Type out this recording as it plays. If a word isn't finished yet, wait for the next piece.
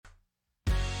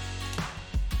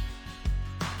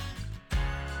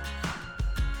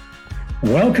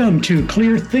Welcome to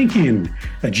Clear Thinking,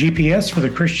 a GPS for the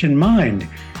Christian mind,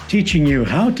 teaching you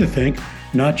how to think,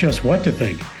 not just what to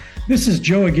think. This is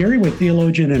Joe Aguirre with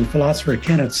theologian and philosopher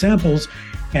Kenneth Samples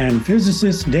and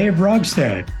physicist Dave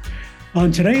Rogstad.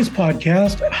 On today's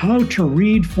podcast, How to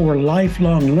Read for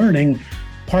Lifelong Learning,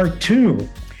 Part 2.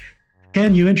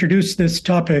 Ken, you introduced this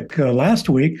topic last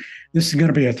week. This is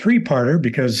going to be a three-parter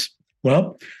because,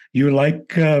 well, you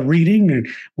like reading, and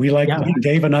we like,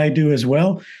 Dave and I do as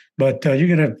well. But you're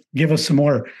going to give us some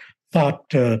more thought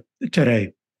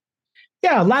today.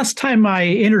 Yeah, last time I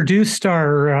introduced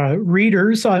our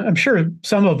readers, I'm sure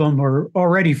some of them are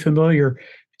already familiar,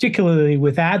 particularly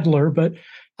with Adler, but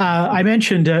I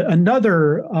mentioned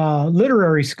another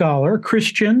literary scholar,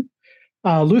 Christian,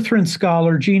 Lutheran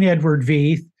scholar, Jean Edward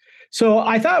Veith. So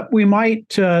I thought we might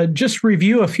just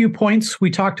review a few points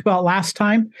we talked about last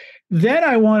time. Then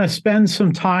I want to spend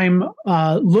some time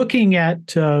looking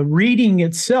at reading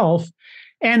itself,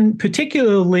 and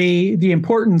particularly the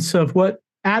importance of what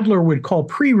Adler would call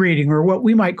pre-reading, or what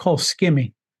we might call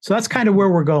skimming. So that's kind of where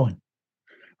we're going.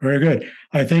 Very good.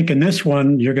 I think in this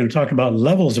one, you're going to talk about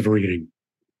levels of reading.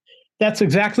 That's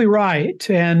exactly right.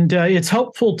 And it's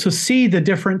helpful to see the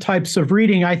different types of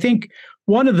reading. I think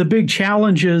one of the big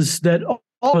challenges that all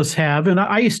of us have, and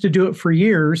I used to do it for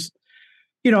years,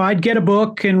 I'd get a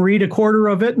book and read a quarter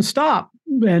of it and stop.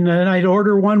 And then I'd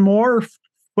order one more,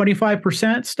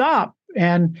 25%, stop.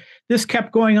 And this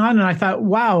kept going on. And I thought,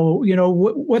 wow,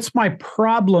 what's my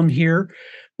problem here?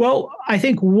 Well, I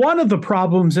think one of the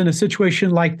problems in a situation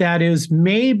like that is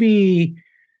maybe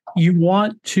you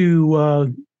want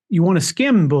to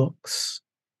skim books.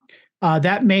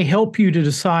 That may help you to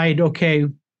decide, okay,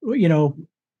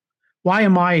 why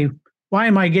am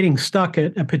I getting stuck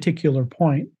at a particular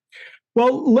point?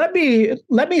 Well, let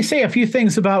me say a few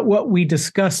things about what we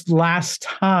discussed last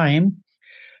time.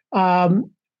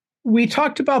 We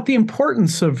talked about the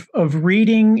importance of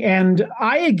reading, and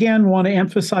I again want to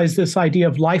emphasize this idea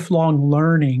of lifelong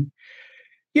learning.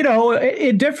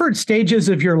 At different stages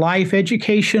of your life,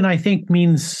 education, I think,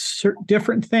 means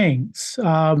different things.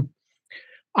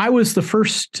 I was the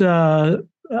first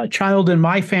child in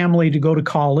my family to go to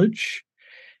college,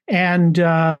 and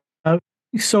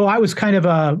so I was kind of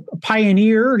a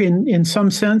pioneer in some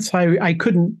sense. I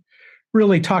couldn't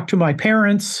really talk to my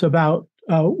parents about,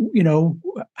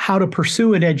 how to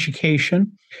pursue an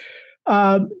education.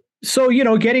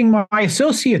 So, getting my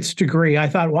associate's degree, I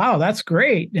thought, wow, that's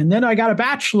great. And then I got a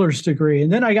bachelor's degree, and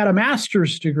then I got a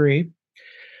master's degree.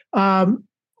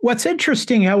 What's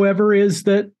interesting, however, is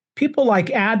that people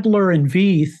like Adler and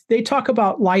Veith, they talk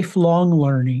about lifelong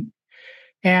learning.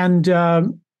 And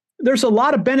there's a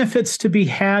lot of benefits to be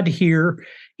had here,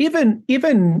 even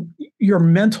your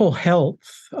mental health.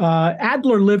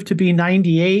 Adler lived to be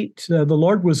 98. The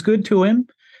Lord was good to him,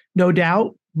 no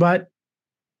doubt. But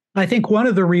I think one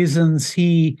of the reasons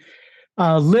he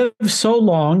lived so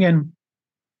long, and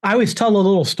I always tell a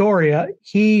little story.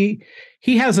 He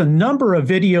has a number of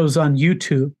videos on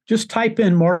YouTube. Just type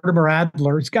in Mortimer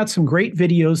Adler. He's got some great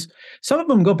videos. Some of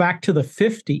them go back to the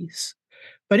 50s.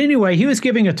 But anyway, he was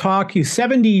giving a talk. He's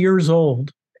 70 years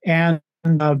old. And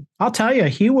I'll tell you,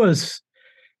 he was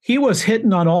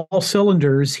hitting on all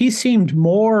cylinders. He seemed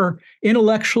more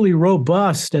intellectually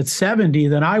robust at 70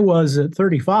 than I was at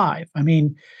 35. I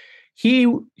mean,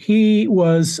 he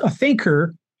was a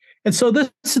thinker. And so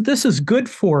this is good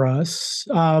for us.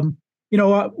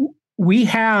 We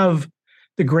have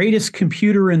the greatest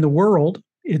computer in the world.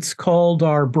 It's called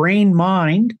our brain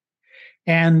mind.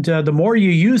 And the more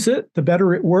you use it, the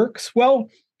better it works. Well,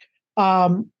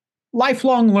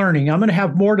 lifelong learning, I'm going to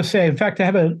have more to say. In fact, I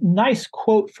have a nice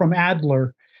quote from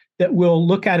Adler that we'll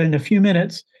look at in a few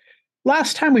minutes.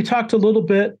 Last time we talked a little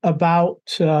bit about,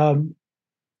 can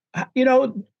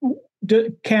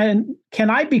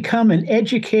I become an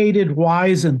educated,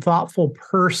 wise, and thoughtful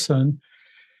person?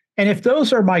 And if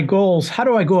those are my goals, how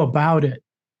do I go about it?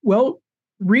 Well,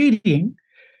 reading.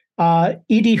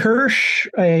 E.D. Hirsch,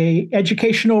 a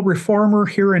educational reformer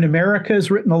here in America, has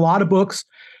written a lot of books.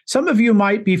 Some of you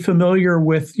might be familiar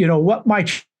with, What My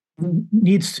Child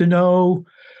Needs to Know.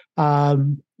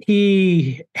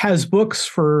 He has books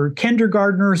for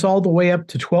kindergartners all the way up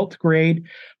to 12th grade.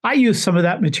 I used some of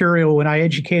that material when I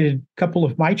educated a couple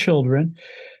of my children.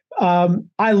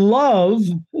 I love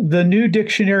the New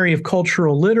Dictionary of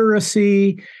Cultural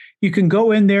Literacy. You can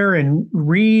go in there and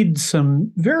read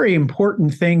some very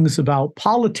important things about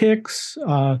politics,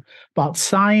 about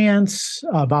science,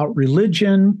 about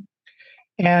religion.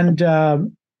 And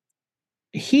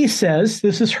he says,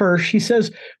 this is Hirsch, he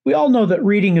says, we all know that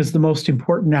reading is the most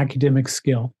important academic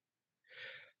skill.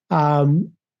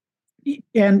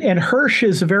 and Hirsch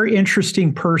is a very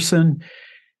interesting person.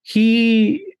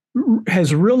 He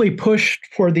has really pushed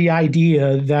for the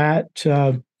idea that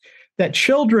that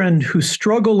children who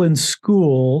struggle in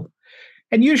school,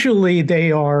 and usually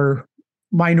they are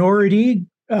minority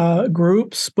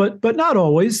groups, but not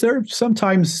always. There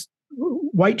sometimes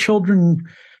white children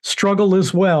struggle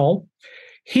as well.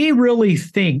 He really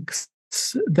thinks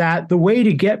that the way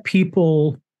to get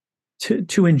people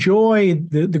to enjoy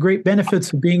the great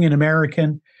benefits of being an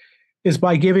American is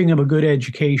by giving them a good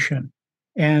education.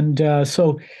 And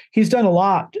so he's done a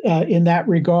lot in that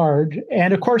regard.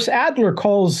 And of course, Adler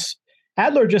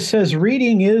just says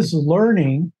reading is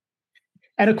learning.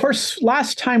 And of course,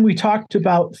 last time we talked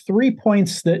about 3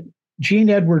 points that Jean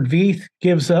Edward Veith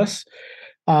gives us.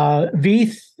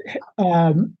 Veith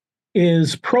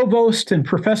is provost and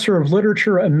professor of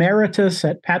literature emeritus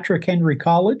at Patrick Henry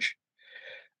College.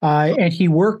 And he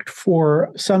worked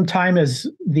for some time as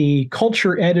the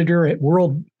culture editor at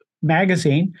World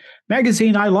Magazine.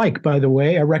 Magazine I like, by the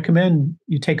way. I recommend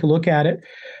you take a look at it.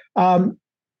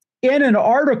 In an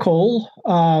article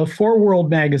for World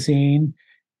Magazine,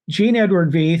 Jean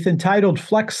Edward Veith, entitled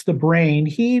Flex the Brain,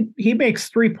 he makes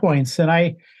 3 points, and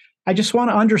I just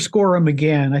want to underscore them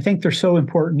again. I think they're so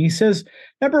important. He says,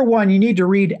 number one, you need to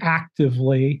read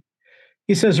actively.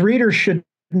 He says readers should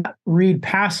not read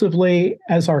passively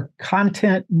as our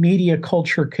content media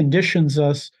culture conditions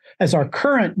us, as our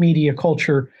current media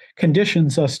culture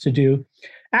conditions us to do.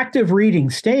 Active reading,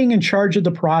 staying in charge of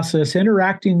the process,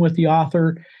 interacting with the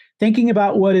author, thinking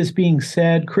about what is being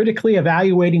said, critically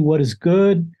evaluating what is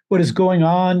good, what is going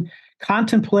on,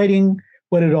 contemplating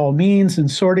what it all means,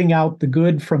 and sorting out the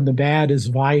good from the bad is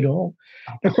vital.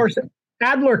 Of course,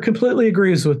 Adler completely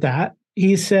agrees with that.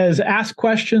 He says, ask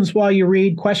questions while you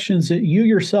read, questions that you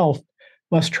yourself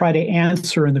must try to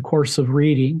answer in the course of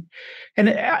reading. And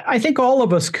I think all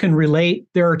of us can relate.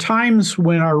 There are times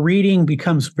when our reading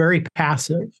becomes very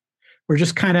passive. We're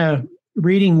just kind of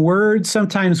reading words.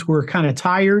 Sometimes we're kind of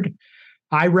tired.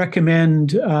 I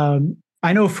recommend,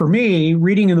 I know for me,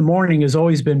 reading in the morning has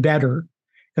always been better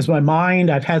because my mind,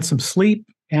 I've had some sleep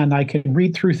and I can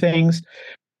read through things.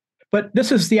 But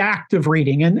this is the act of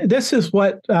reading. And this is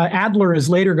what Adler is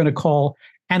later going to call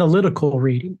analytical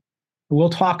reading. We'll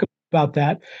talk about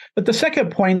that. But the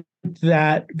second point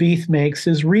that Veith makes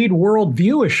is read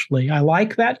worldviewishly. I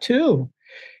like that too.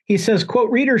 He says,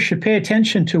 quote, readers should pay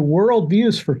attention to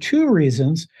worldviews for 2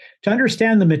 reasons: to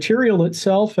understand the material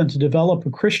itself and to develop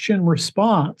a Christian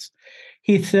response.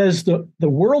 He says the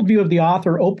worldview of the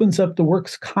author opens up the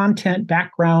work's content,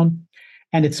 background,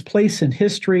 and its place in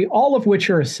history, all of which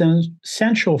are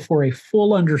essential for a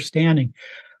full understanding.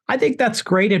 I think that's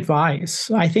great advice.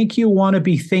 I think you want to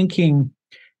be thinking,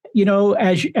 you know,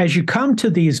 as you come to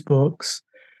these books,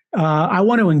 I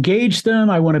want to engage them.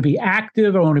 I want to be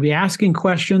active. I want to be asking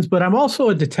questions, but I'm also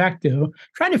a detective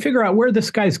trying to figure out where this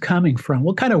guy's coming from.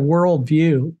 What kind of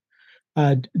worldview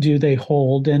do they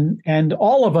hold? And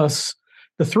all of us,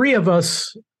 the 3 of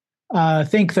us,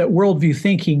 think that worldview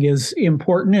thinking is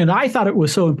important. And I thought it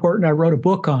was so important, I wrote a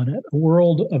book on it, A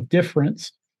World of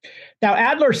Difference. Now,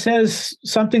 Adler says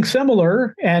something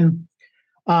similar. And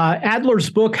Adler's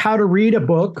book, How to Read a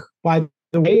Book, by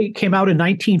the way, came out in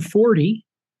 1940.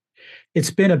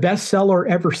 It's been a bestseller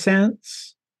ever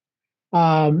since.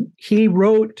 He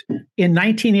wrote in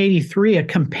 1983 a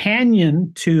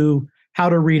companion to How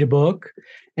to Read a Book,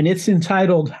 and it's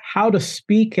entitled How to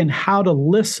Speak and How to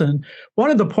Listen.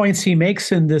 One of the points he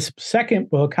makes in this second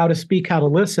book, How to Speak, How to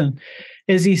Listen,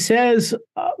 is he says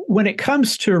when it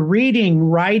comes to reading,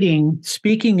 writing,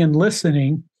 speaking, and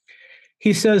listening,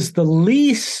 he says the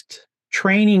least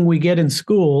training we get in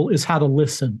school is how to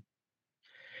listen.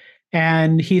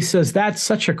 And he says that's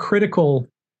such a critical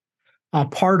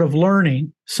part of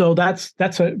learning. So that's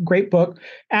a great book.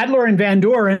 Adler and Van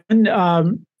Doren,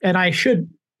 and I should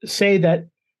say that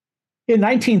in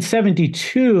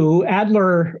 1972,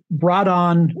 Adler brought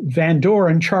on Van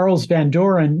Doren, Charles Van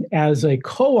Doren, as a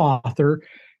co-author,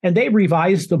 and they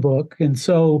revised the book. And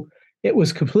so it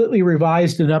was completely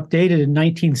revised and updated in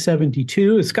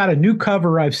 1972. It's got a new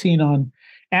cover I've seen on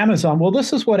Amazon. Well,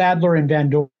 this is what Adler and Van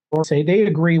Doren say. They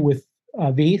agree with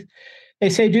Veith. They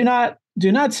say, do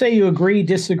not say you agree,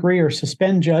 disagree, or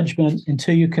suspend judgment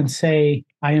until you can say,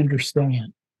 I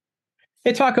understand.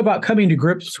 They talk about coming to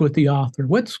grips with the author.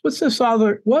 What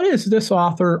is this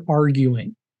author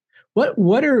arguing?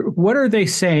 What are they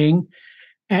saying?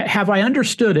 Have I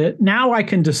understood it? Now I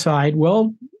can decide,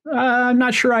 well, I'm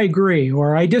not sure I agree,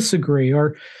 or I disagree,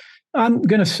 or I'm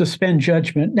going to suspend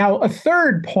judgment. Now, a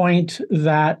third point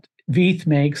that Veith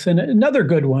makes, and another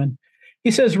good one,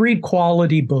 he says, read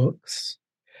quality books.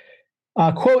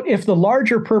 Quote, if the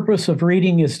larger purpose of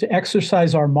reading is to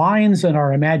exercise our minds and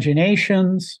our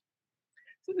imaginations,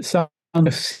 some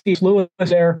C.S. Lewis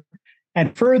there,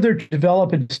 and further to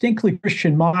develop a distinctly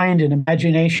Christian mind and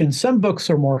imagination, some books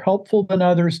are more helpful than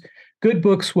others. Good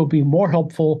books will be more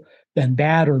helpful than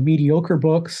bad or mediocre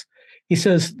books. He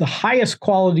says the highest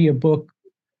quality of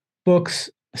books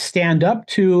stand up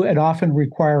to and often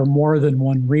require more than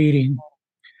one reading.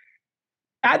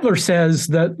 Adler says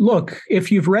that, look,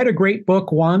 if you've read a great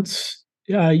book once,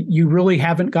 you really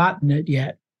haven't gotten it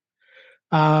yet.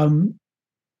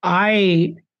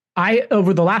 I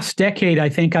over the last decade, I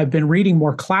think I've been reading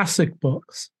more classic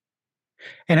books.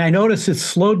 And I notice it's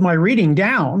slowed my reading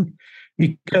down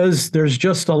because there's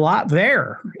just a lot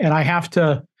there. And I have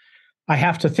to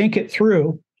think it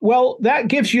through. Well, that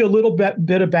gives you a little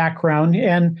bit of background.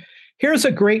 And here's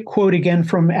a great quote again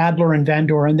from Adler and Van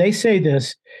Doren. They say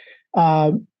this.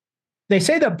 They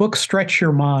say that books stretch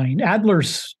your mind.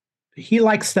 He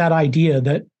likes that idea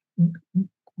that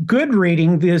good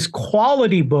reading, these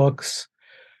quality books,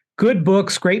 good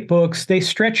books, great books, they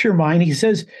stretch your mind. He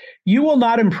says, you will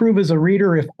not improve as a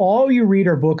reader if all you read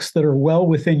are books that are well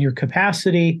within your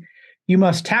capacity. You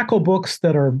must tackle books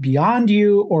that are beyond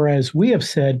you, or as we have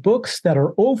said, books that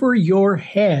are over your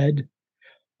head.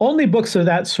 Only books of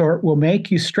that sort will make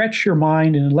you stretch your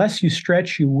mind, and unless you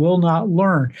stretch, you will not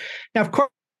learn. Now, of course,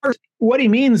 what he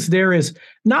means there is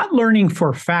not learning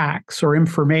for facts or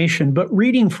information, but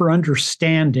reading for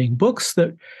understanding, books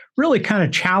that really kind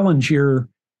of challenge your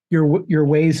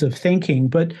ways of thinking.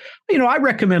 But, I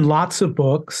recommend lots of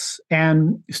books,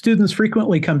 and students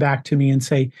frequently come back to me and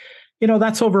say,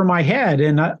 that's over my head.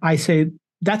 And I say,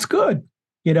 that's good.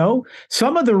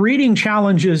 Some of the reading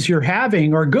challenges you're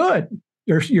having are good.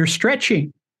 You're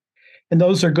stretching, and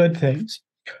those are good things.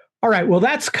 All right, well,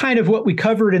 that's kind of what we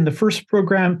covered in the first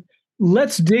program.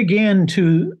 Let's dig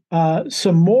into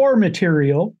some more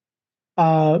material,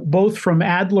 both from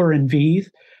Adler and Veith.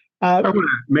 I want to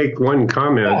make one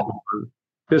comment.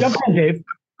 Yeah. Jump in, Dave.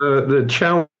 The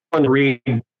challenge to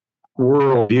read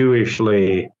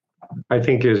worldviewishly, I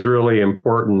think, is really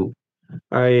important.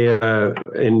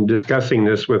 In discussing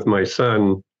this with my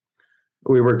son,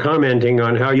 we were commenting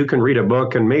on how you can read a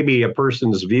book and maybe a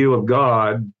person's view of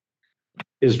God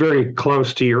is very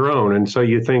close to your own. And so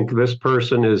you think this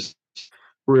person is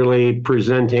really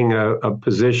presenting a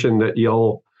position that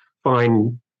you'll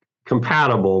find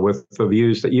compatible with the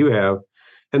views that you have.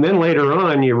 And then later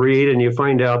on, you read and you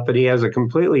find out that he has a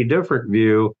completely different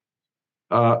view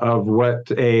of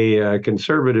what a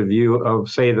conservative view of,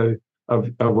 say,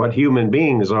 of what human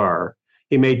beings are.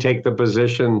 He may take the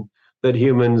position that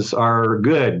humans are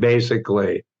good,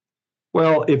 basically.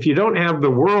 Well, if you don't have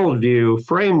the worldview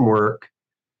framework,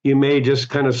 you may just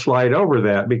kind of slide over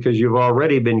that because you've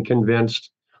already been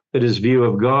convinced that his view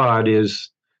of God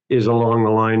is along the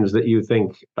lines that you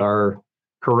think are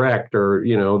correct, or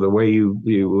the way you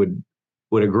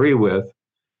would agree with.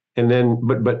 And then,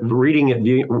 but reading it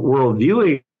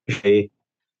worldviewing,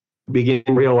 begin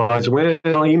to realize,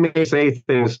 well, he may say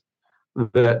things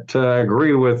that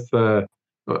agree with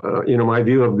my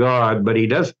view of God, but he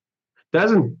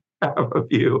doesn't have a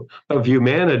view of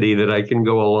humanity that I can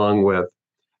go along with.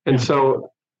 And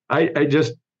so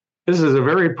this is a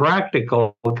very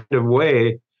practical kind of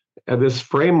way. This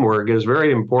framework is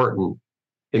very important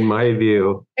in my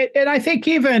view. And I think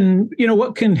even,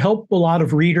 what can help a lot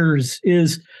of readers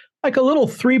is like a little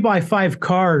 3x5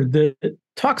 card that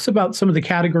talks about some of the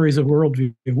categories of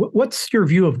worldview. What's your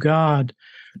view of God?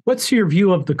 What's your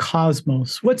view of the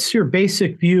cosmos? What's your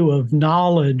basic view of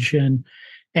knowledge and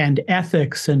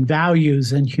ethics and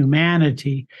values and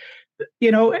humanity?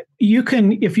 You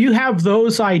can, if you have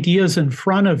those ideas in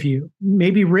front of you,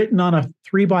 maybe written on a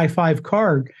 3x5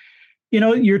 card,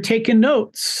 you're taking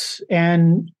notes,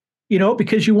 and,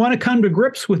 because you want to come to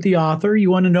grips with the author,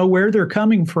 you want to know where they're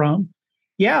coming from.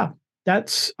 Yeah,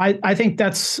 I think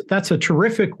that's a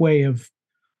terrific way of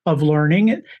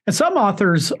learning. And some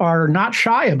authors are not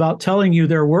shy about telling you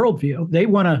their worldview. They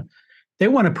want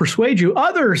to persuade you.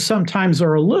 Others sometimes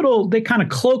they kind of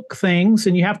cloak things,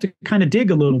 and you have to kind of dig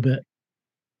a little bit.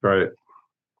 Right.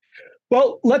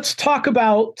 Well, let's talk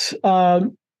about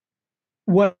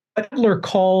what Adler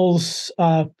calls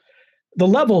the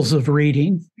levels of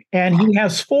reading. And he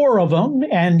has 4 of them.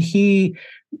 And he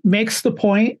makes the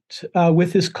point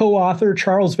with his co-author,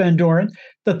 Charles Van Doren,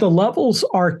 that the levels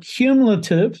are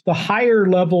cumulative. The higher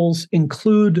levels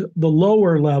include the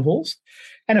lower levels.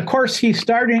 And of course, he's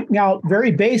starting out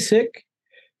very basic.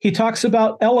 He talks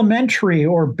about elementary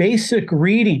or basic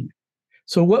reading.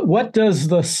 So what does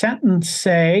the sentence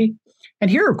say? And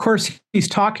here, of course, he's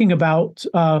talking about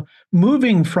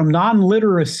moving from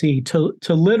non-literacy to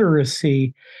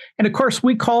literacy. And of course,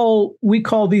 we call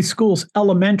these schools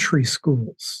elementary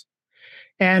schools.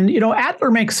 And, Adler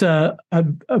makes a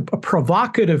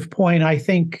provocative point, I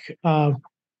think,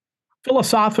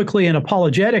 philosophically and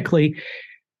apologetically.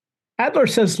 Adler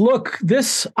says, look,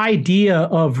 this idea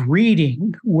of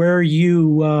reading where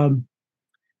you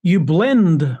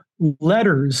blend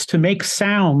letters to make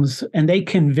sounds and they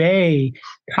convey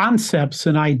concepts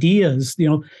and ideas,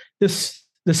 the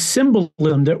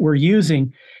symbolism that we're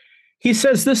using, he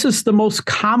says this is the most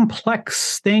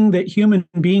complex thing that human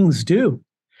beings do.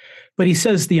 But he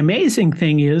says the amazing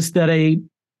thing is that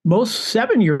most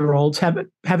 7-year-olds have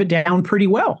it down pretty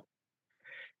well.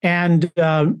 And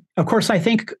of course, I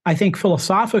think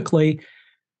philosophically,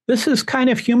 this is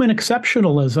kind of human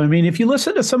exceptionalism. I mean, if you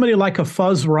listen to somebody like a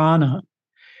Fuzz Rana,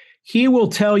 he will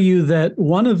tell you that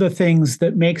one of the things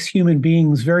that makes human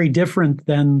beings very different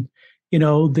than,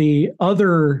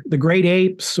 the great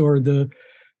apes or the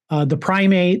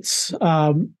primates,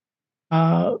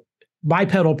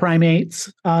 bipedal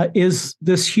primates, is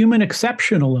this human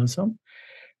exceptionalism.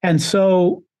 And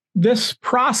so this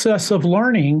process of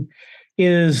learning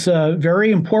is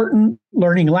very important.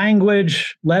 Learning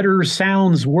language, letters,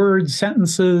 sounds, words,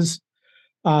 sentences,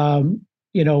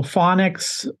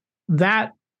 phonics,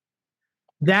 that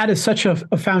is such a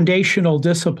foundational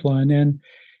discipline. And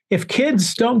if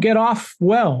kids don't get off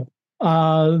well,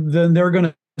 then they're going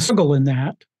to struggle in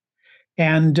that.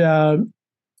 And,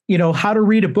 how to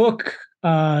read a book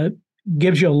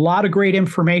gives you a lot of great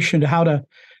information to how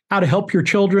to help your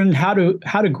children, how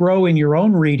to grow in your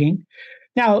own reading.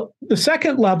 Now, the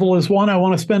second level is one I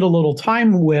want to spend a little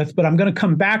time with, but I'm going to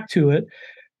come back to it.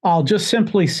 I'll just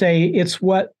simply say it's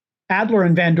what Adler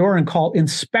and Van Doren call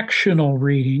inspectional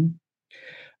reading.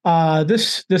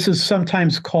 This is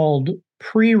sometimes called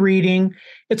pre-reading.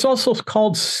 It's also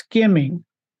called skimming.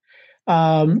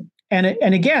 And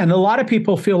again, a lot of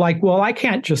people feel like, well, I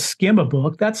can't just skim a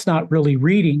book. That's not really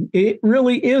reading. It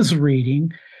really is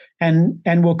reading, and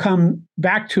we'll come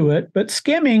back to it. But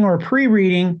skimming or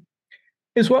pre-reading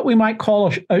is what we might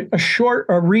call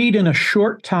a read in a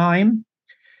short time,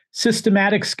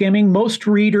 systematic skimming. Most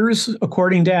readers,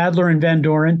 according to Adler and Van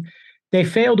Doren, they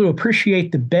fail to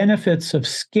appreciate the benefits of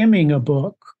skimming a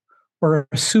book or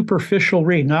a superficial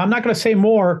read. Now, I'm not going to say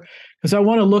more because I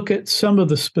want to look at some of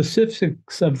the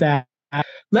specifics of that.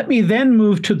 Let me then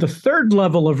move to the third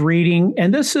level of reading,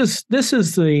 and this is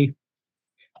a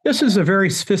very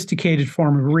sophisticated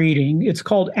form of reading. It's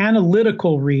called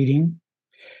analytical reading.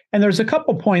 And there's a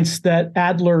couple points that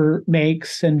Adler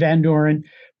makes and Van Doren.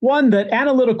 One, that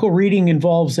analytical reading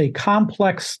involves a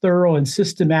complex, thorough, and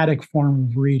systematic form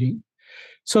of reading.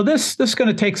 So this is going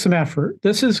to take some effort.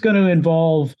 This is going to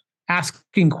involve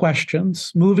asking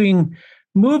questions, moving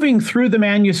through the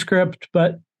manuscript,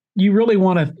 but you really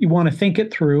want to think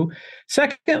it through.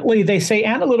 Secondly, they say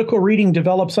analytical reading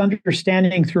develops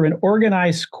understanding through an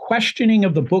organized questioning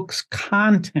of the book's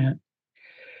content.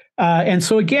 And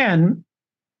so again,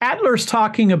 Adler's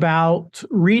talking about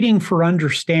reading for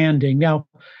understanding. Now,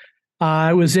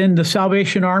 I was in the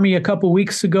Salvation Army a couple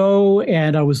weeks ago,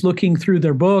 and I was looking through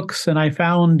their books, and I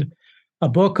found a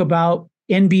book about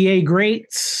NBA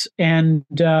greats, and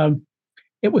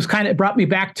it brought me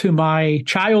back to my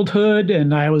childhood,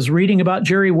 and I was reading about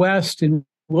Jerry West and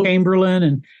Will Chamberlain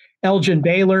and Elgin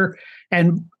Baylor,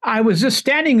 and I was just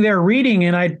standing there reading,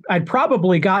 and I'd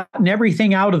probably gotten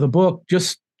everything out of the book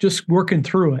just working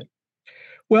through it.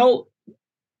 Well,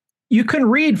 you can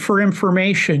read for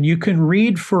information. You can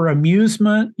read for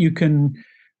amusement. You can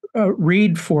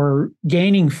read for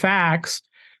gaining facts.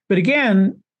 But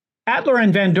again, Adler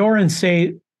and Van Doren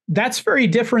say that's very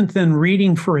different than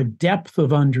reading for a depth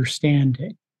of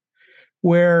understanding,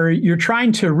 where you're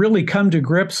trying to really come to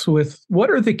grips with what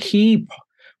are the key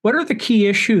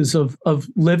issues of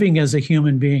living as a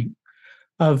human being,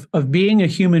 of being a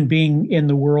human being in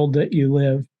the world that you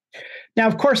live. Now,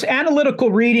 of course,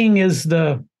 analytical reading is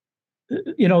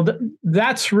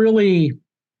that's really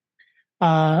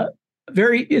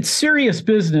it's serious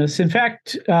business. In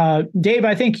fact, Dave,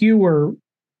 I think you were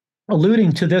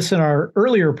alluding to this in our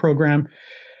earlier program.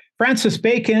 Francis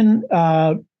Bacon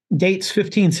dates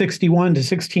 1561 to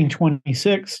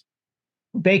 1626.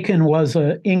 Bacon was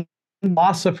an English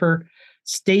philosopher,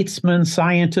 statesman,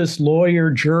 scientist,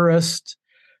 lawyer, jurist,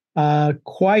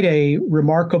 quite a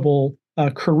remarkable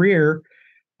career.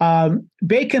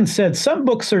 Bacon said, some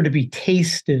books are to be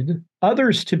tasted,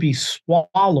 others to be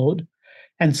swallowed,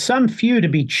 and some few to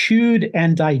be chewed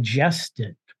and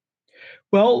digested.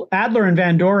 Well, Adler and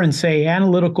Van Doren say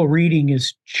analytical reading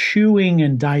is chewing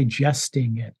and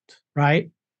digesting it. right?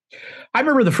 I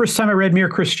remember the first time I read Mere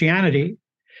Christianity.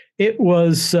 It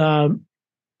was a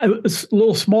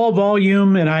little small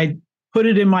volume, and I put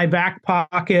it in my back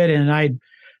pocket, and I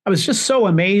was just so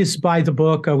amazed by the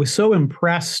book. I was so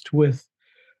impressed with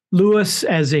Lewis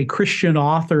as a Christian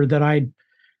author that I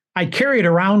carry it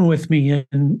around with me.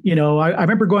 And, I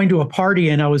remember going to a party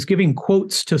and I was giving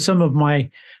quotes to some of my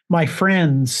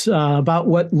friends about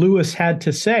what Lewis had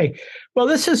to say. Well,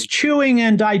 this is chewing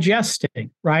and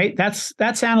digesting, right? That's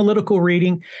analytical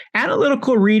reading.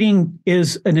 Analytical reading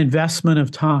is an investment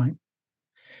of time.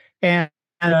 And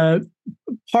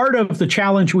part of the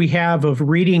challenge we have of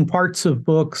reading parts of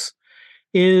books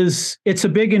is it's a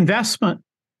big investment.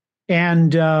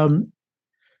 And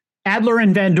Adler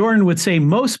and Van Doren would say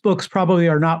most books probably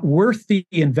are not worth the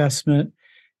investment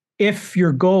if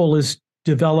your goal is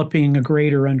developing a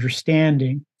greater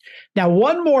understanding. Now,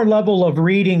 one more level of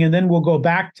reading, and then we'll go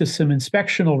back to some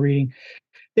inspectional reading.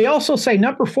 They also say,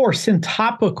 number 4,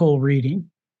 syntopical reading.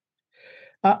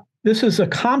 This is a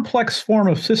complex form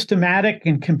of systematic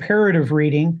and comparative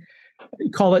reading. We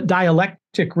call it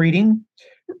dialectic reading.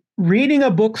 Reading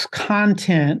a book's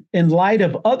content in light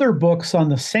of other books on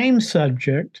the same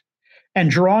subject and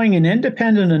drawing an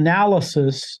independent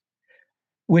analysis,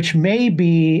 which may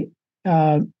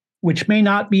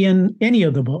not be in any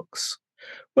of the books.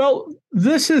 Well,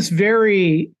 this is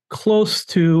very close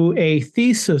to a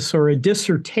thesis or a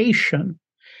dissertation.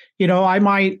 I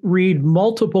might read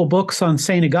multiple books on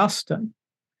St. Augustine,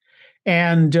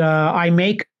 and I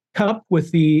may come up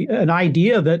with an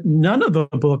idea that none of the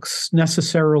books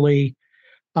necessarily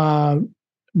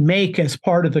make as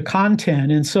part of the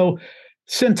content. And so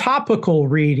syntopical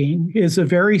reading is a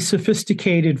very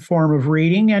sophisticated form of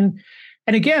reading. And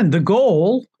again, the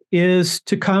goal is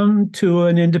to come to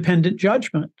an independent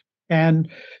judgment. And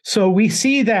so we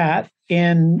see that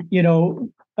in,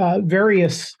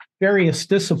 various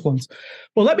disciplines.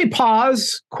 Well, let me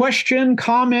pause, question,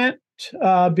 comment,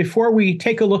 before we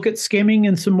take a look at skimming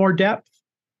in some more depth.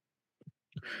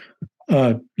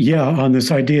 On this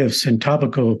idea of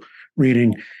syntopical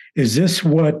reading, is this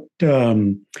what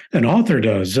an author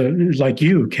does, like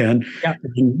you, Ken? Yeah.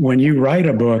 When you write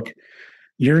a book,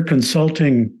 you're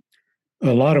consulting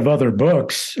a lot of other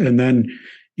books, and then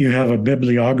you have a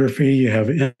bibliography, you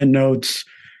have endnotes,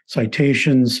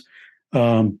 citations.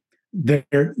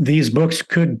 These books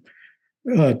could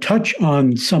touch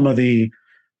on some of the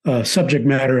subject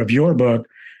matter of your book,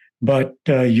 but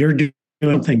you're doing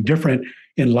something different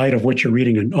in light of what you're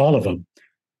reading in all of them.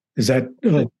 Is that?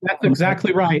 That's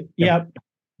exactly right. Yeah.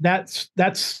 That's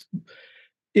that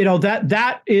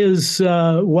is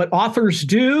what authors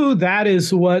do. That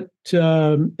is what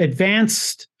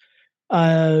advanced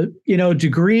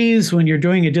degrees, when you're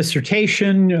doing a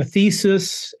dissertation, a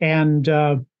thesis, and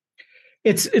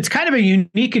it's kind of a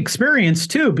unique experience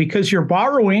too, because you're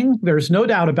borrowing. There's no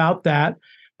doubt about that,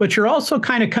 but you're also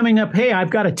kind of coming up. Hey, I've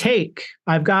got a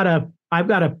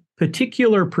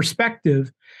particular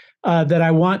perspective that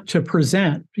I want to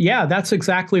present. Yeah, that's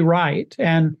exactly right.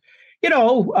 And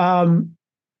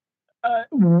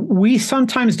we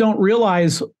sometimes don't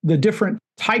realize the different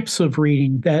types of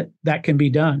reading that can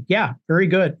be done. Yeah, very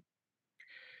good.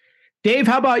 Dave,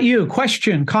 how about you?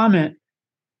 Question, comment?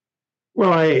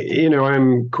 Well,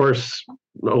 I'm, of course,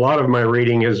 a lot of my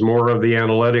reading is more of the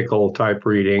analytical type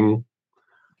reading.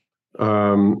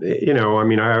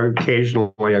 I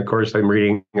occasionally, of course, I'm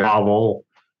reading a novel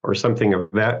or something of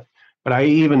that. But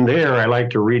I like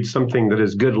to read something that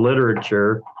is good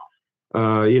literature.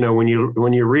 When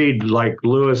you read like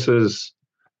Lewis's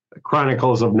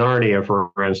Chronicles of Narnia, for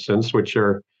instance, which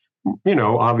are,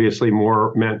 obviously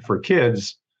more meant for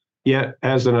kids, yet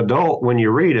as an adult, when you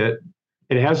read it,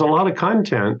 it has a lot of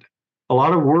content, a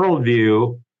lot of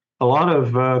worldview, a lot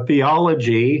of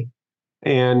theology,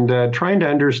 and trying to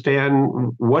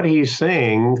understand what he's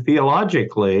saying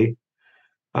theologically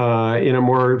in a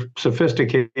more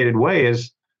sophisticated way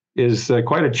is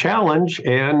quite a challenge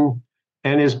and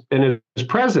is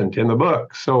present in the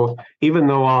book. So even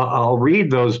though I'll read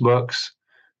those books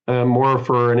more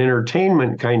for an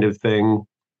entertainment kind of thing,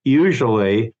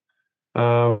 usually,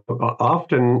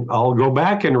 often I'll go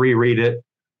back and reread it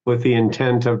with the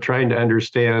intent of trying to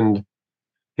understand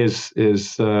his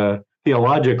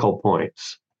theological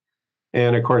points.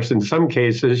 And of course, in some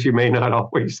cases, you may not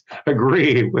always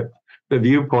agree with the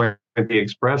viewpoint that he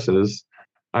expresses.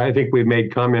 I think we've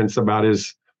made comments about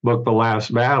his book, The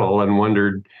Last Battle, and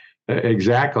wondered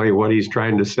exactly what he's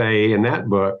trying to say in that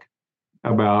book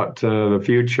about the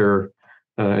future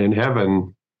in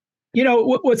heaven.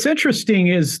 What's interesting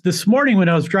is this morning when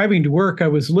I was driving to work, I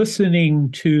was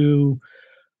listening to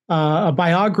a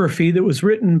biography that was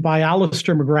written by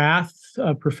Alister McGrath.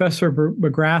 Professor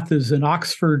McGrath is an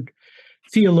Oxford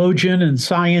theologian and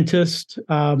scientist.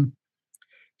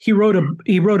 He wrote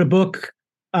a book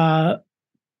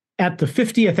at the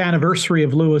 50th anniversary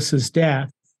of Lewis's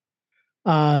death,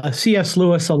 C.S.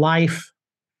 Lewis, A Life.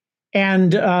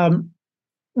 And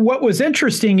what was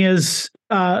interesting is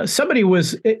somebody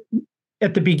was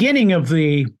at the beginning of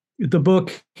the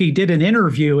book, he did an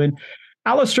interview, and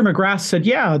Alister McGrath said,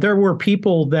 yeah, there were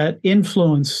people that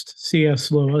influenced C.S.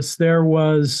 Lewis. There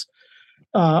was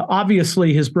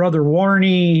obviously his brother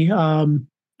Warnie.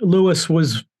 Lewis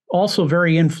was also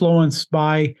very influenced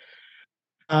by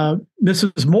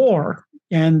Mrs. Moore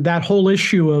and that whole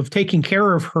issue of taking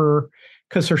care of her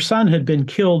because her son had been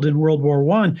killed in World War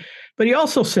I. But he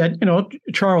also said,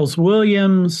 Charles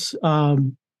Williams,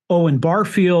 Owen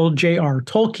Barfield, J.R.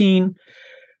 Tolkien.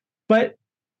 But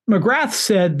McGrath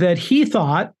said that he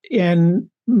thought, and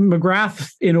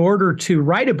McGrath, in order to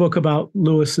write a book about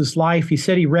Lewis's life, he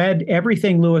said he read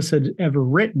everything Lewis had ever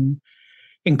written,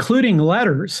 including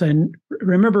letters. And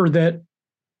remember that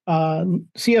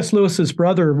C.S. Lewis's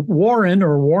brother, Warren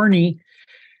or Warnie,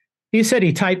 he said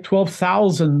he typed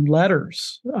 12,000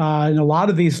 letters. And a lot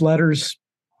of these letters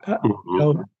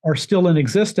are still in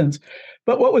existence.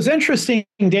 But what was interesting,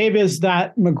 Dave, is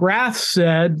that McGrath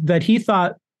said that he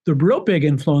thought the real big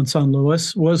influence on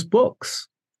Lewis was books.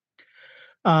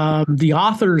 The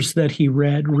authors that he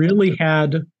read really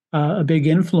had a big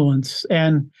influence.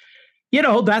 And,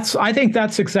 I think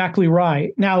that's exactly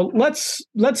right. Now, let's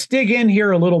dig in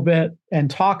here a little bit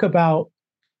and talk about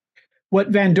what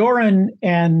Van Doren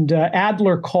and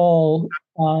Adler call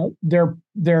their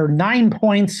 9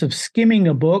 points of skimming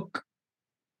a book.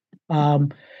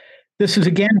 This is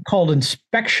again called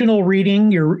inspectional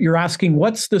reading. You're asking,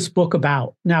 what's this book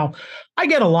about? Now, I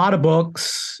get a lot of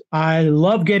books. I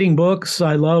love getting books.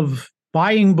 I love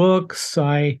buying books.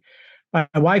 My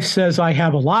wife says I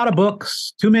have a lot of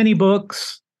books, too many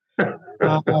books.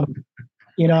 I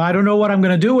don't know what I'm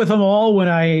going to do with them all when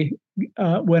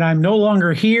I'm no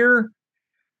longer here.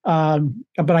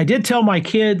 But I did tell my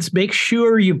kids, make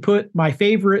sure you put my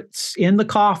favorites in the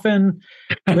coffin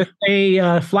with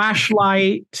a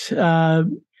flashlight,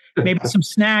 maybe some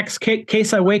snacks in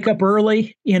case I wake up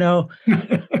early,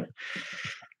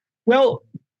 Well,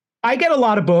 I get a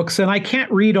lot of books and I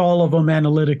can't read all of them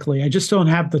analytically. I just don't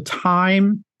have the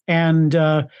time. And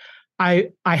I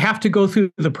have to go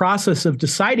through the process of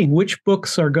deciding what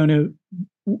books am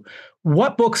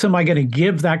I going to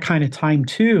give that kind of time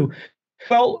to?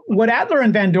 Well, what Adler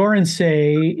and Van Doren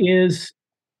say is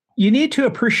you need to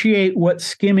appreciate what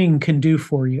skimming can do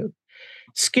for you.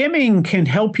 Skimming can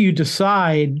help you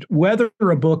decide whether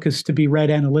a book is to be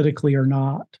read analytically or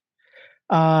not.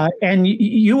 And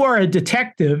you are a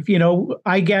detective.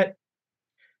 I get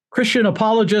Christian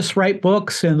apologists write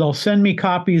books and they'll send me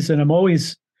copies, and I'm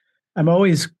always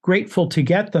grateful to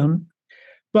get them.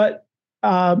 But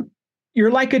you're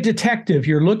like a detective.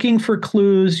 You're looking for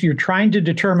clues. You're trying to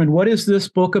determine what is this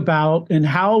book about and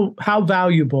how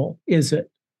valuable is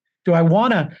it? Do I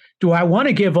want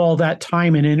to give all that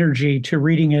time and energy to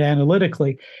reading it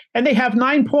analytically? And they have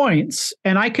 9 points.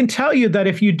 And I can tell you that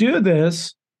if you do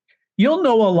this, you'll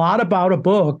know a lot about a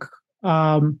book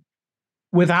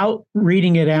without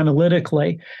reading it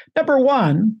analytically. Number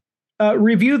one,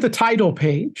 review the title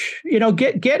page.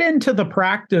 Get into the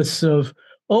practice of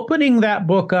opening that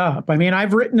book up. I mean,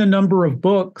 I've written a number of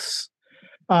books,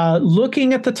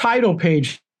 looking at the title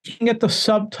page, looking at the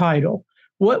subtitle.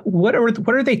 What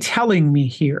are they telling me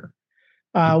here?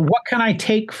 What can I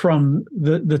take from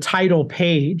the title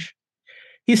page?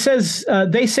 He says,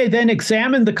 they say then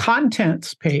examine the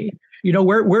contents page.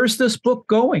 Where's this book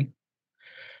going?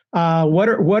 What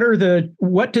do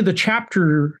the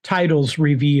chapter titles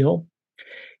reveal?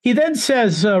 He then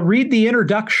says, read the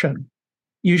introduction.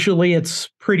 Usually it's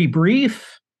pretty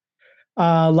brief.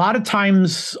 A lot of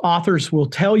times authors will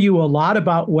tell you a lot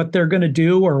about what they're going to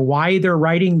do or why they're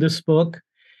writing this book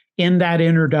in that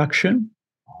introduction.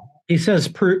 He says,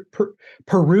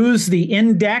 peruse the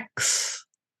index.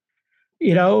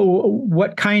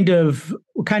 What kind of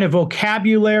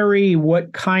vocabulary,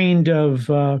 what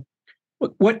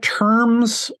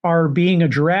terms are being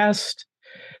addressed.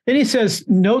 Then he says,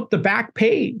 note the back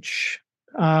page.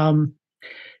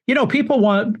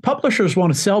 Publishers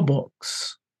want to sell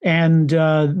books, and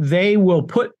they will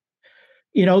put,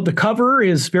 the cover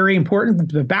is very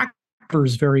important. The back cover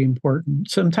is very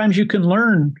important. Sometimes you can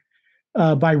learn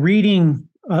by reading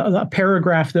a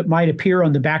paragraph that might appear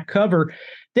on the back cover.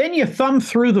 Then you thumb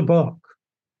through the book,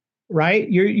 right?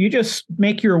 You just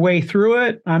make your way through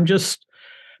it. I'm just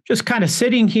kind of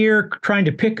sitting here trying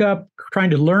to pick up trying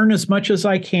to learn as much as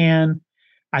I can.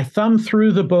 I thumb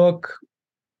through the book.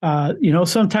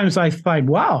 Sometimes I find,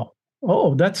 wow,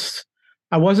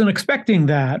 I wasn't expecting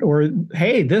that. Or,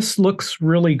 hey, this looks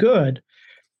really good.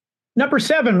 Number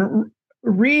 7,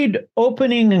 read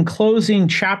opening and closing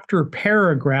chapter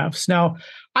paragraphs. Now,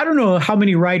 I don't know how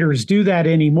many writers do that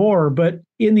anymore, but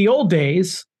in the old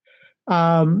days,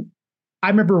 I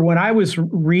remember when I was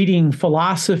reading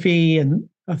philosophy and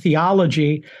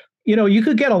theology, you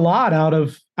could get a lot out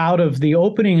of the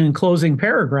opening and closing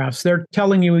paragraphs. They're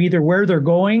telling you either where they're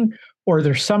going or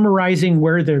they're summarizing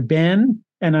where they've been.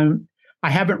 And I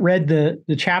haven't read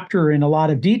the chapter in a lot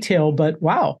of detail, but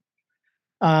wow.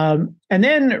 And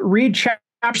then read chapter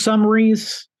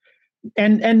summaries.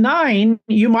 And 9,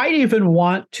 you might even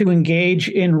want to engage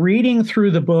in reading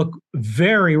through the book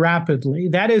very rapidly.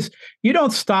 That is, you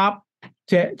don't stop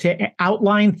to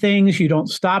outline things. You don't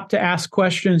stop to ask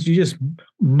questions. You just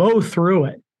mow through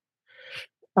it.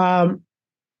 I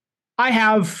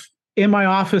have in my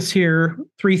office here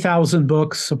 3,000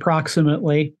 books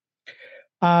approximately.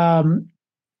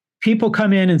 People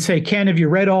come in and say, Ken, have you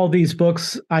read all these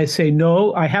books? I say,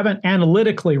 no, I haven't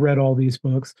analytically read all these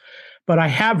books, but I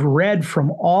have read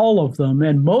from all of them.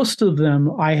 And most of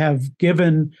them I have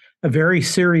given a very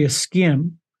serious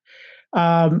skim.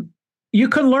 You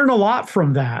can learn a lot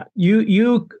from that.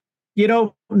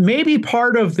 Maybe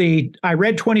part of I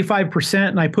read 25%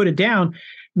 and I put it down.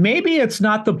 Maybe it's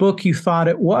not the book you thought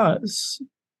it was.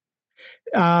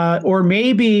 Or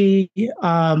maybe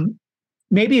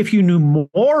if you knew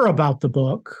more about the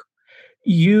book,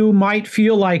 you might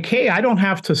feel like, hey, I don't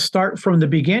have to start from the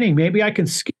beginning. Maybe I can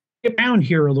skip down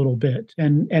here a little bit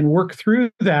and work through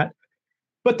that.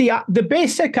 But the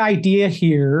basic idea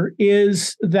here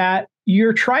is that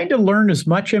you're trying to learn as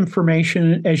much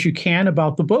information as you can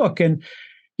about the book. And,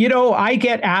 I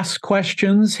get asked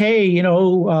questions, hey,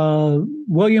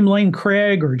 William Lane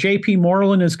Craig or J.P.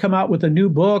 Moreland has come out with a new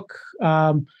book.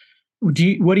 What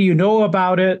do you know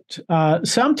about it?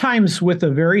 Sometimes with a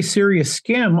very serious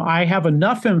skim, I have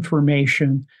enough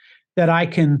information that I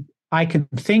can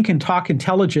think and talk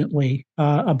intelligently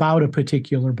about a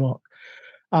particular book.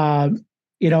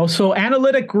 So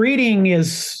analytic reading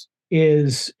is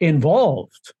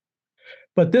involved,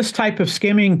 but this type of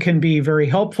skimming can be very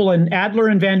helpful. And Adler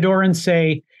and Van Doren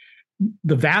say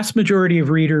the vast majority of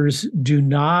readers do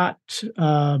not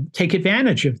take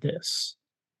advantage of this.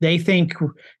 They think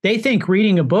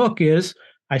reading a book is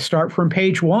I start from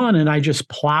page 1 and I just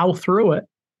plow through it,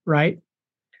 right?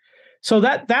 So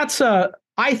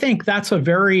I think that's a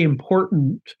very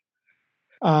important.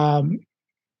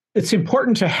 It's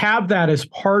important to have that as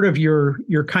part of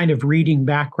your kind of reading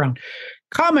background.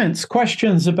 Comments,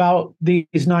 questions about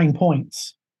these 9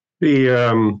 points?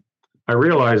 I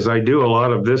realize I do a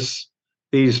lot of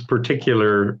these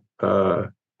particular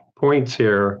points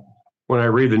here when I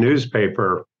read the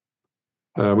newspaper.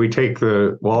 We take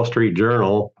the Wall Street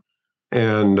Journal,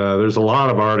 and there's a lot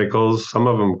of articles, some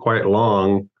of them quite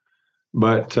long,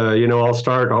 but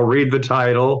I'll read the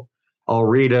title. I'll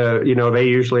read they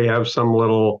usually have some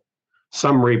little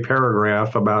summary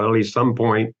paragraph about at least some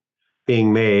point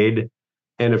being made.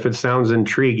 And if it sounds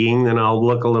intriguing, then I'll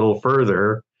look a little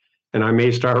further and I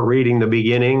may start reading the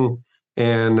beginning.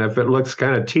 And if it looks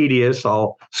kind of tedious,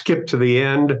 I'll skip to the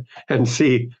end and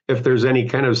see if there's any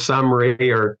kind of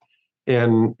summary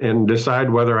and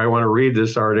decide whether I want to read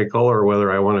this article or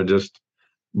whether I want to just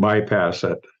bypass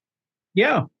it.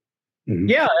 Yeah. Mm-hmm.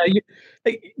 Yeah.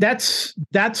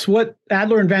 That's what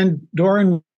Adler and Van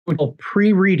Doren would call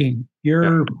pre-reading.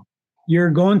 You're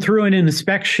going through an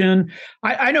inspection.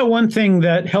 I know one thing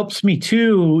that helps me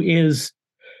too is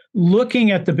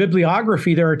looking at the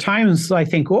bibliography. There are times I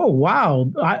think, oh,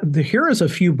 wow, here is a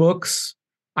few books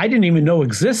I didn't even know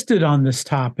existed on this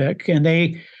topic. And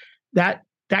that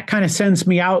kind of sends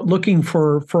me out looking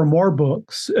for more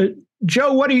books.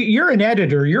 Joe, you're an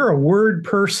editor. You're a word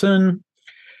person.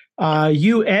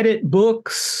 You edit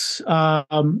books.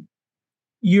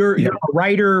 You're a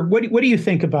writer. What do you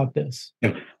think about this?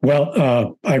 Yeah.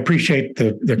 Well, I appreciate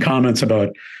the comments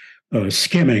about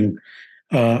skimming.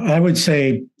 I would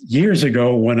say years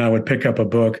ago when I would pick up a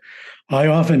book, I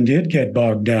often did get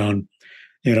bogged down,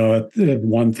 at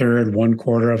 1/3,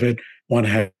 1/4 of it,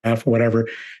 1/2, whatever,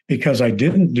 because I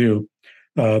didn't do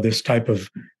this type of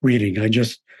reading. I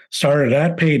just started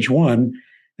at page 1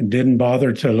 and didn't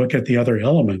bother to look at the other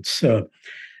elements.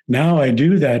 Now I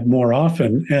do that more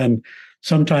often, and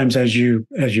sometimes, as you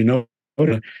know,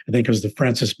 I think it was the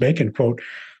Francis Bacon quote.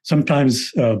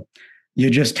 Sometimes you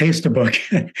just taste a book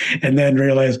and then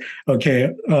realize,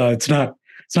 okay, it's not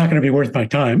going to be worth my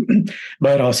time,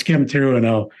 but I'll skim through and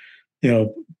I'll,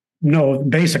 know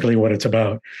basically what it's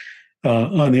about.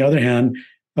 On the other hand,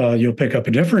 you'll pick up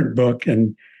a different book,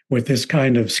 and with this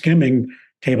kind of skimming,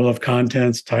 table of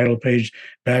contents, title page,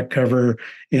 back cover,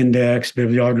 index,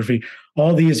 bibliography,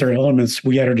 all these are elements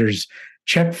we editors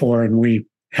check for, and we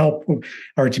help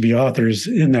R2B authors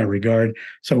in that regard.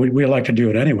 So we like to do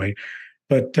it anyway.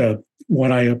 But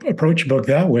when I approach a book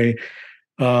that way,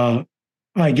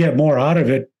 I get more out of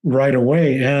it right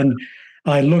away. And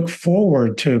I look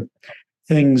forward to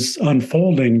things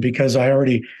unfolding because I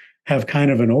already have kind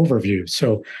of an overview.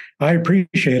 So I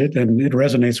appreciate it, and it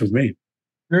resonates with me.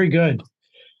 Very good.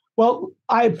 Well,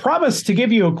 I promised to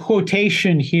give you a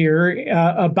quotation here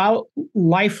about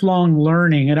lifelong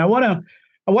learning, and I want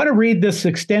to read this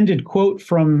extended quote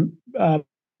from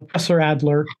Professor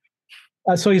Adler.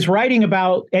 So he's writing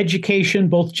about education,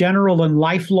 both general and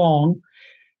lifelong.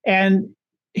 And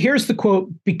here's the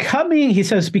quote: he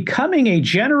says, becoming a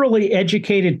generally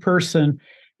educated person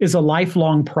is a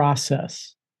lifelong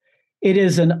process. It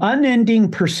is an unending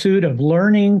pursuit of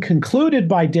learning, concluded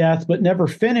by death, but never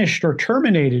finished or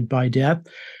terminated by death.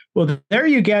 Well, there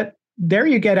you get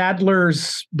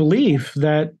Adler's belief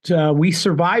that we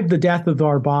survive the death of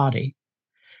our body,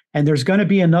 and there's going to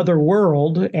be another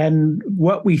world, and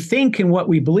what we think and what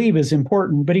we believe is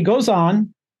important. But he goes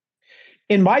on,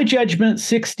 in my judgment,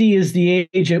 60 is the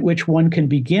age at which one can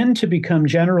begin to become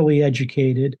generally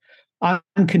educated, on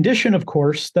condition, of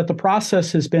course, that the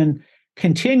process has been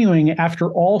continuing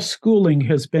after all schooling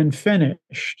has been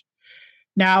finished.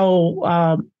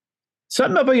 Now,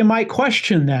 some of you might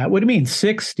question that. What do you mean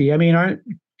 60? I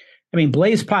mean,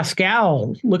 Blaise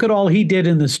Pascal, look at all he did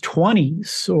in his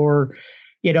 20s. Or,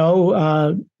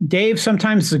 Dave,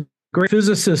 sometimes the great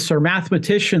physicists or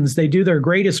mathematicians, they do their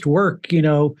greatest work,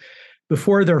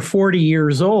 before they're 40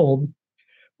 years old.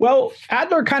 Well,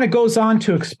 Adler kind of goes on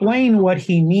to explain what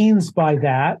he means by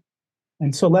that.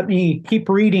 And so let me keep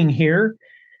reading here.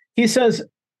 He says,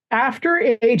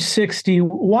 after age 60,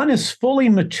 one is fully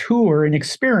mature and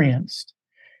experienced,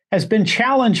 has been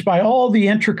challenged by all the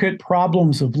intricate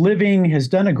problems of living, has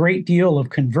done a great deal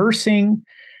of conversing,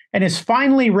 and is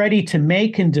finally ready to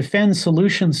make and defend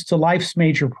solutions to life's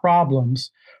major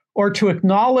problems, or to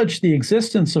acknowledge the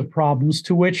existence of problems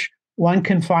to which one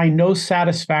can find no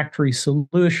satisfactory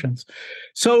solutions.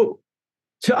 So,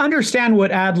 to understand what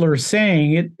Adler is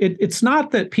saying, it's not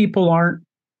that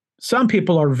some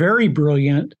people are very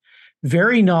brilliant,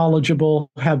 very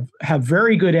knowledgeable, have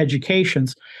very good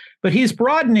educations, but he's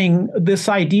broadening this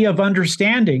idea of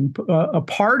understanding. A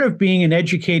part of being an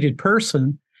educated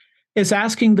person is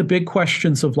asking the big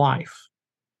questions of life,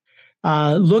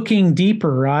 looking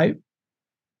deeper.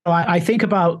 I think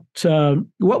about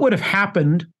what would have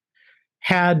happened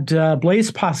had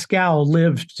Blaise Pascal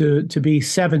lived to be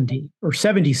 70 or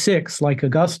 76, like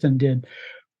Augustine did.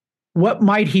 What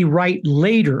might he write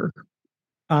later?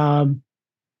 Peter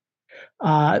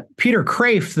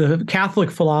Kreeft, the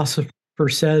Catholic philosopher,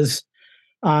 says,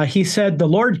 he said the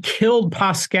Lord killed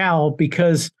Pascal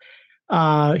because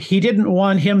he didn't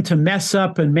want him to mess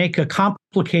up and make a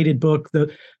complicated book.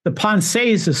 The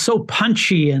Pensées is so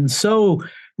punchy and so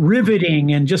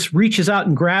riveting and just reaches out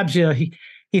and grabs you.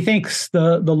 He thinks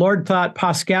the Lord thought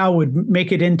Pascal would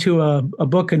make it into a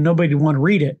book and nobody would want to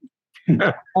read it.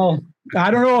 Well,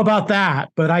 I don't know about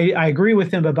that, but I agree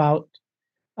with him about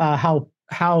how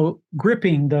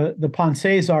gripping the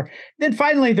Pensées are. Then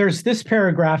finally, there's this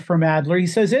paragraph from Adler. He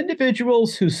says,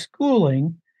 individuals whose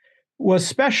schooling was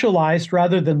specialized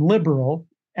rather than liberal,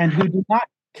 and who do not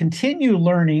continue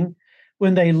learning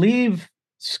when they leave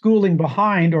schooling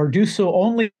behind, or do so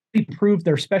only to prove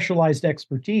their specialized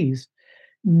expertise,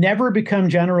 never become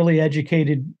generally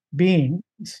educated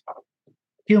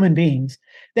human beings.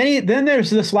 Then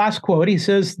there's this last quote. He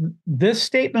says, this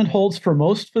statement holds for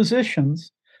most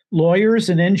physicians, lawyers,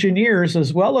 and engineers,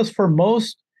 as well as for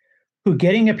most who,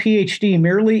 getting a PhD,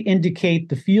 merely indicate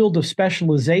the field of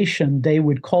specialization they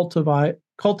would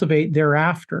cultivate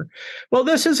thereafter. Well,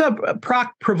 this is a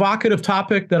provocative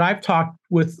topic that I've talked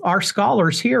with our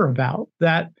scholars here about,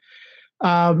 that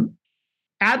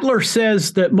Adler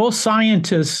says that most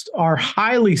scientists are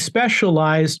highly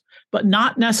specialized, but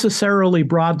not necessarily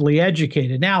broadly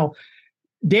educated. Now,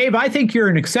 Dave, I think you're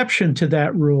an exception to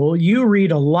that rule. You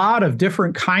read a lot of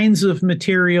different kinds of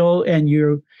material, and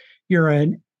you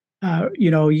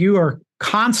are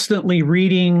constantly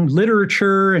reading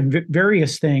literature and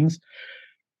various things.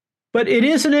 But it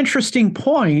is an interesting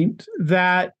point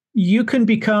that you can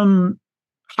become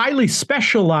highly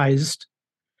specialized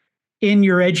in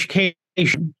your education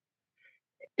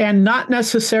and not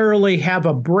necessarily have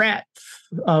a breadth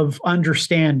of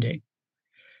understanding.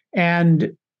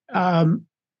 And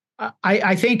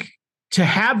I think to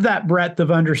have that breadth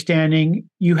of understanding,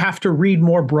 you have to read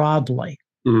more broadly.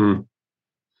 Mm.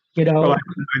 You know, Well,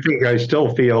 I think I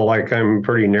still feel like I'm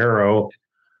pretty narrow,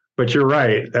 but you're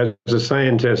right. As a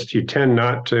scientist, you tend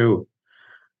not to.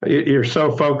 You're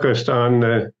so focused on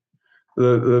the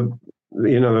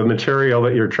the material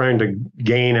that you're trying to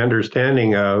gain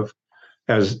understanding of,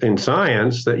 as in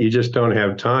science, that you just don't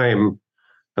have time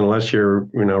unless you're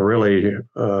really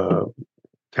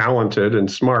talented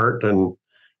and smart and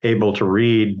able to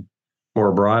read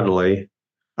more broadly.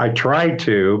 I try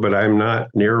to, but I'm not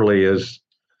nearly as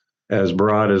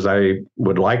broad as I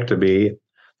would like to be.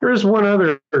 There is one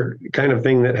other kind of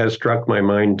thing that has struck my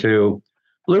mind too.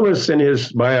 Lewis, in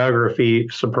his biography,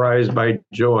 Surprised by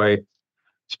Joy,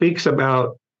 speaks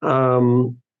about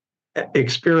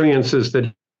experiences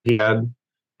that he had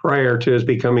prior to his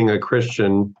becoming a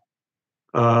Christian,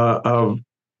 of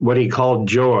what he called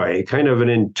joy, kind of an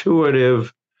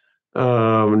intuitive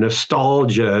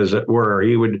nostalgia, as it were.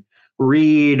 He would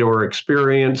read or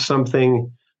experience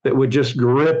something that would just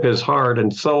grip his heart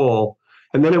and soul,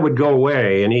 and then it would go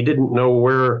away, and he didn't know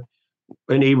where.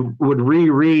 And he would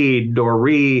reread or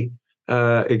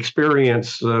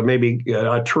experience maybe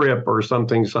a trip or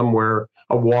something somewhere,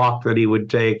 a walk that he would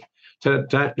take to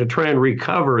try and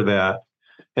recover that.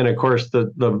 And of course,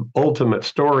 the ultimate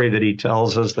story that he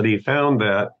tells us that he found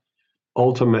that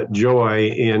ultimate joy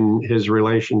in his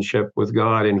relationship with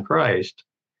God in Christ.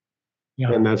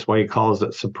 Yeah. And that's why he calls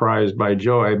it Surprised by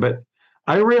Joy. But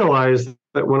I realize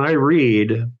that when I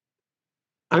read,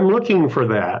 I'm looking for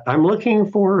that. I'm looking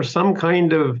for some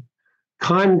kind of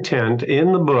content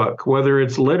in the book, whether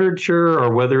it's literature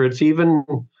or whether it's even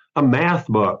a math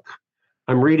book.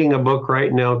 I'm reading a book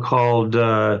right now called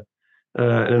An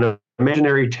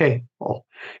Imaginary Table,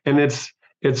 and it's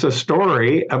a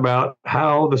story about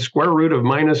how the square root of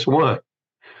 -1,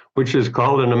 which is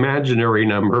called an imaginary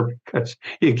number because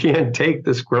you can't take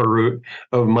the square root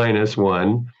of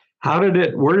 -1.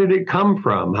 Where did it come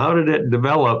from? How did it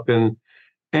develop? And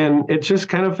it's just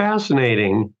kind of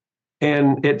fascinating.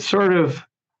 And it sort of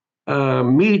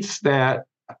meets that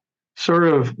sort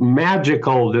of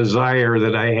magical desire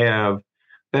that I have,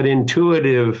 that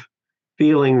intuitive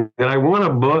feeling that I want a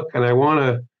book and I want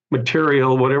a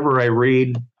material, whatever I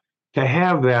read, to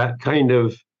have that kind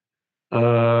of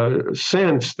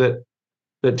sense that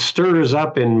stirs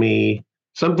up in me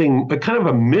something, a kind of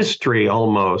a mystery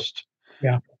almost.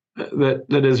 Yeah.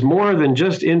 That is more than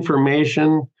just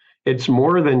information. It's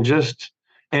more than just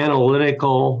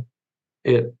analytical.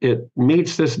 It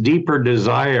meets this deeper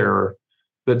desire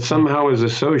that somehow is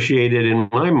associated in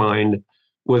my mind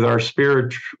with our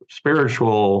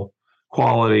spiritual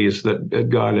qualities that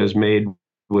God has made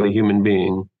with a human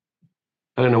being.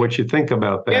 I don't know what you think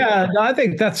about that. Yeah, no, I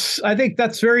think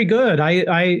that's very good.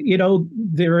 I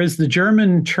there is the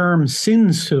German term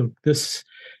Sehnsucht, this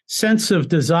sense of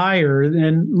desire,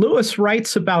 and Lewis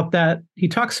writes about that. He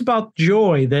talks about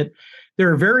joy, that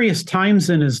there are various times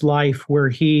in his life where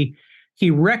he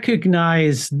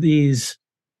recognized these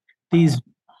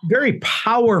very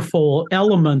powerful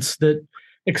elements that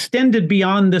extended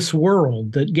beyond this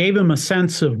world, that gave him a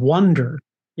sense of wonder.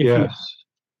 Yes.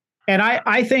 And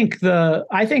I think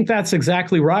that's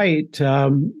exactly right,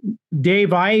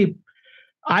 Dave.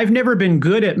 I've never been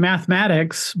good at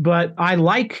mathematics, but I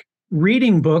like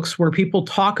reading books where people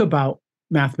talk about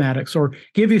mathematics or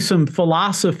give you some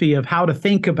philosophy of how to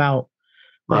think about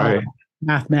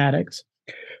mathematics.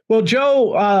 Well,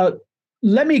 Joe,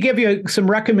 let me give you some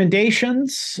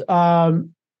recommendations.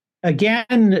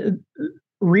 Again,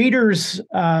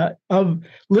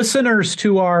 listeners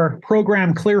to our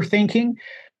program, Clear Thinking,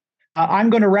 I'm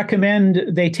going to recommend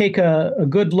they take a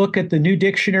good look at the New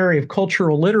Dictionary of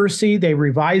Cultural Literacy. They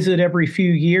revise it every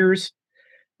few years.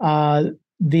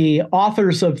 The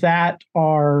authors of that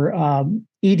are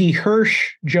E.D.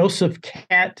 Hirsch, Joseph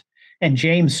Kett, and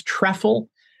James Trefle.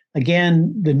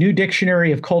 Again, the New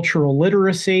Dictionary of Cultural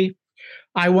Literacy.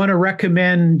 I want to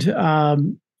recommend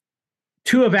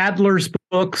two of Adler's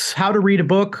books, How to Read a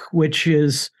Book, which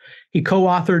is he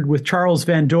co-authored with Charles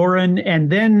Van Doren, and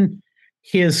then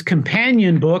his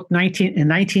companion book,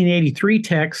 1983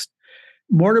 text,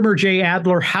 Mortimer J.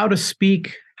 Adler, How to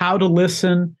Speak, How to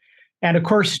Listen. And of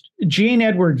course, Gene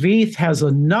Edward Veith has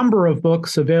a number of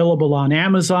books available on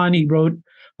Amazon. He wrote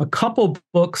a couple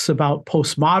books about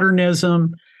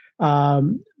postmodernism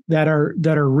that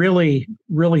are really,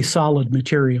 really solid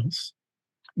materials.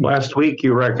 Last week,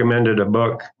 you recommended a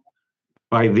book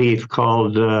by Veith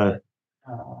called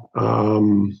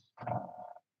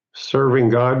Serving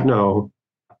God? No,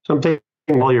 something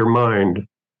with all your mind.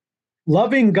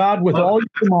 Loving God with all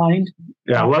your mind.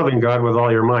 Yeah, loving God with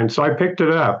all your mind. So I picked it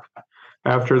up.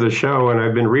 after the show, and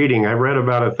I've been reading. I've read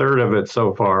about a third of it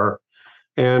so far,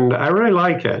 and I really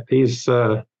like it. He's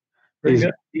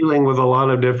dealing with a lot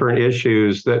of different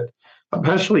issues that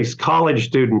especially college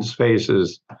students face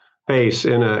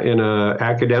in a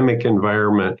academic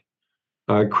environment,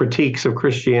 critiques of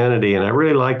Christianity. And I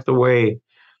really like the way,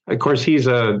 of course, he's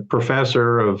a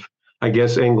professor of, I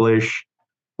guess, English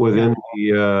within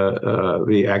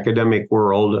the academic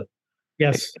world.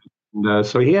 Yes. And,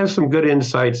 so he has some good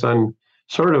insights on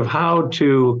sort of how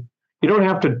to, you don't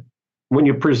have to, when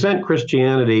you present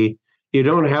Christianity, you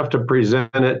don't have to present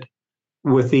it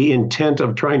with the intent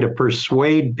of trying to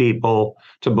persuade people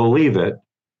to believe it,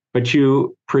 but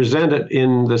you present it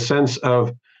in the sense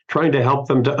of trying to help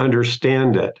them to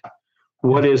understand it.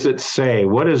 What does it say?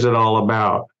 What is it all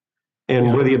about?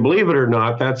 And whether you believe it or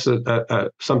not, that's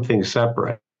something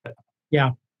separate.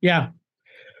 Yeah.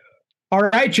 All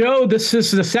right, Joe, this is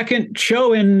the second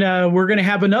show, and we're going to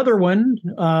have another one,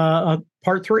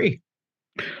 part 3.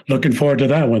 Looking forward to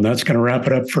that one. That's going to wrap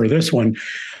it up for this one.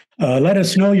 Let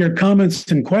us know your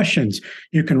comments and questions.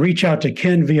 You can reach out to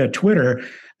Ken via Twitter.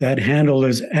 That handle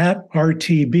is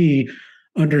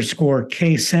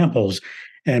 @RTB_K-Samples,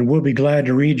 and we'll be glad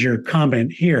to read your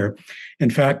comment here. In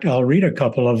fact, I'll read a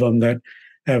couple of them that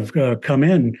have come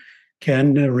in,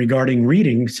 Ken, regarding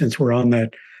reading, since we're on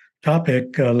that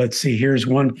topic. Let's see, here's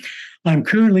one. I'm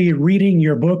currently reading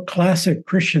your book, Classic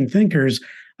Christian Thinkers.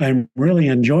 I'm really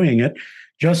enjoying it.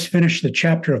 Just finished the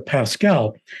chapter of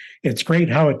Pascal. It's great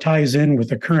how it ties in with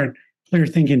the current Clear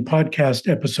Thinking podcast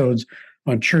episodes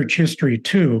on church history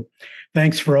too.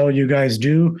 Thanks for all you guys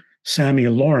do, Sammy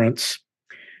Lawrence.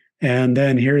 And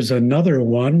then here's another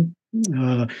one.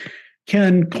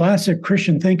 Ken, Classic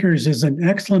Christian Thinkers is an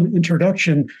excellent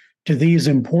introduction to these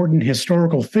important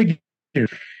historical figures.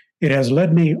 It has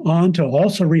led me on to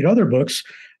also read other books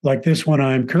like this one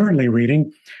I'm currently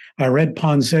reading. I read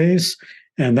Ponces,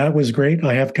 and that was great.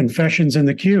 I have Confessions in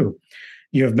the queue.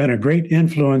 You have been a great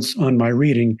influence on my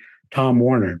reading, Tom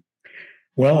Warner.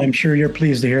 Well, I'm sure you're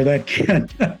pleased to hear that, Ken.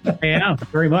 Yeah,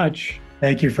 very much.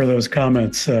 Thank you for those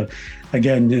comments.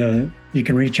 Again, you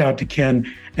can reach out to Ken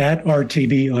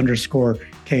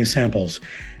 @RTB_K-Samples.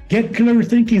 Get Clear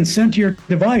Thinking sent to your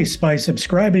device by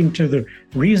subscribing to the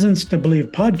Reasons to Believe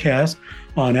podcast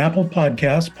on Apple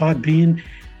Podcasts, Podbean,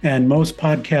 and most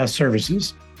podcast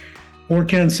services. For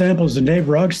Ken Samples and Dave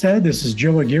Rogstad, this is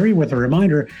Joe Aguirre with a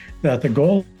reminder that the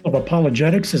goal of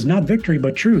apologetics is not victory,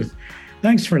 but truth.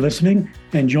 Thanks for listening,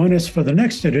 and join us for the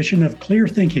next edition of Clear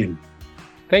Thinking.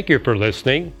 Thank you for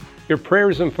listening. Your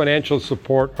prayers and financial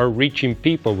support are reaching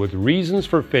people with reasons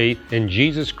for faith in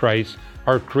Jesus Christ,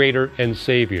 our Creator and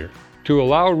Savior. To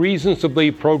allow Reasons to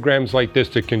Believe programs like this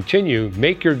to continue,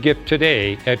 make your gift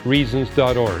today at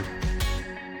reasons.org.